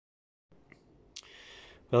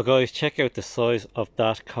Well guys, check out the size of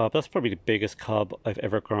that cob. That's probably the biggest cob I've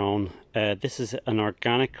ever grown. This is an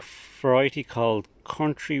organic variety called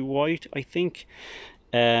Country White, I think.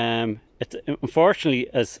 It's unfortunately,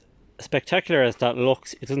 as spectacular as that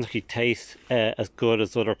looks, it doesn't actually taste as good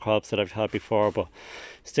as other cobs that I've had before, but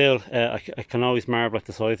still, I can always marvel at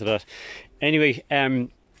the size of that. Anyway,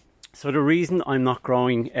 so the reason I'm not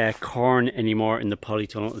growing corn anymore in the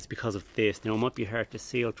polytunnel is because of this. Now it might be hard to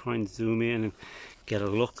see. I'll try and zoom in and get a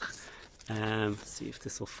look. See if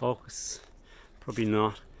this will focus. Probably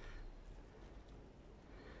not.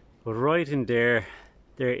 But right in there,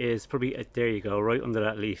 there is probably, there you go, right under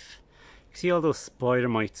that leaf. You see all those spider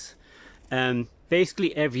mites.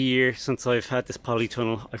 Basically every year since I've had this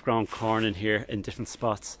polytunnel, I've grown corn in here in different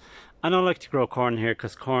spots. And I like to grow corn here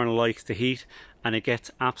because corn likes the heat and it gets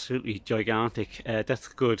absolutely gigantic. That's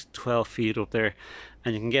good 12 feet up there,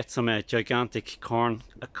 and you can get some gigantic corn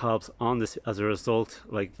cobs on this as a result,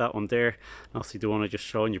 like that one there, obviously the one I just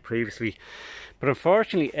shown you previously. But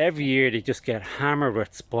unfortunately every year they just get hammered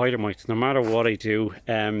with spider mites. No matter what I do,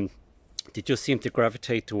 they just seem to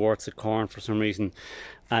gravitate towards the corn for some reason,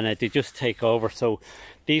 and they just take over. So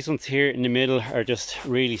these ones here in the middle are just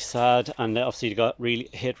really sad, and obviously they got really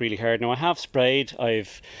hit really hard. Now I have sprayed,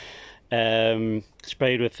 I've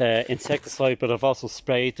sprayed with insecticide, but I've also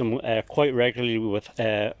sprayed them quite regularly with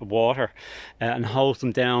water and hose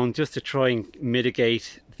them down just to try and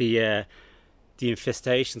mitigate the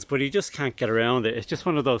infestations, but you just can't get around it. It's just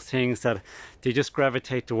one of those things that they just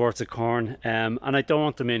gravitate towards the corn, and I don't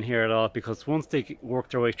want them in here at all, because once they work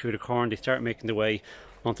their way through the corn, they start making their way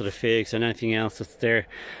onto the figs and anything else that's there.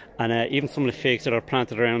 And even some of the figs that are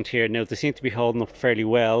planted around here now, they seem to be holding up fairly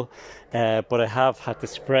well, but I have had to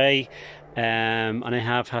spray and I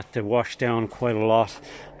have had to wash down quite a lot,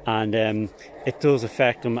 and it does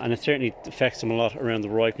affect them, and it certainly affects them a lot around the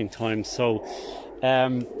ripening time. So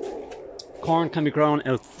corn can be grown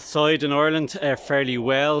outside in Ireland fairly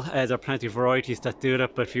well. There are plenty of varieties that do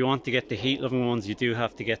that, but if you want to get the heat-loving ones, you do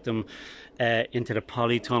have to get them into the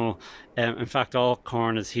polytunnel. In fact, all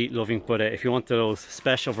corn is heat-loving, but if you want those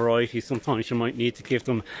special varieties, sometimes you might need to give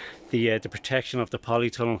them the protection of the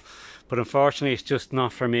polytunnel. But unfortunately, it's just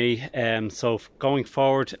not for me. So going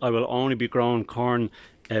forward, I will only be growing corn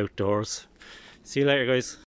outdoors. See you later, guys.